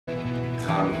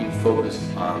You focus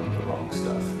on the wrong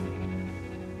stuff.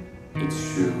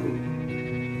 It's true,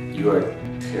 you are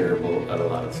terrible at a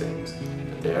lot of things,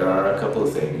 but there are a couple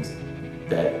of things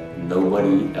that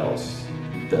nobody else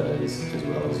does as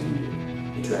well as you do.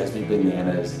 It drives me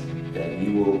bananas that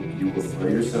you will throw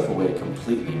yourself away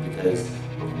completely because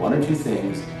of one or two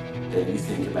things that you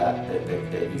think about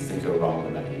that you think are wrong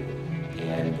about you.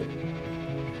 And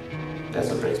that's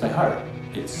what breaks my heart.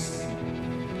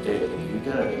 You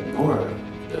gotta ignore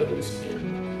those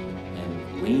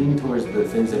and lean towards the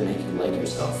things that make you like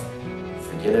yourself.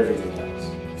 Forget everything else.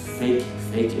 Fake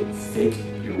it. Fake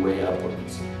your way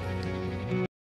upwards.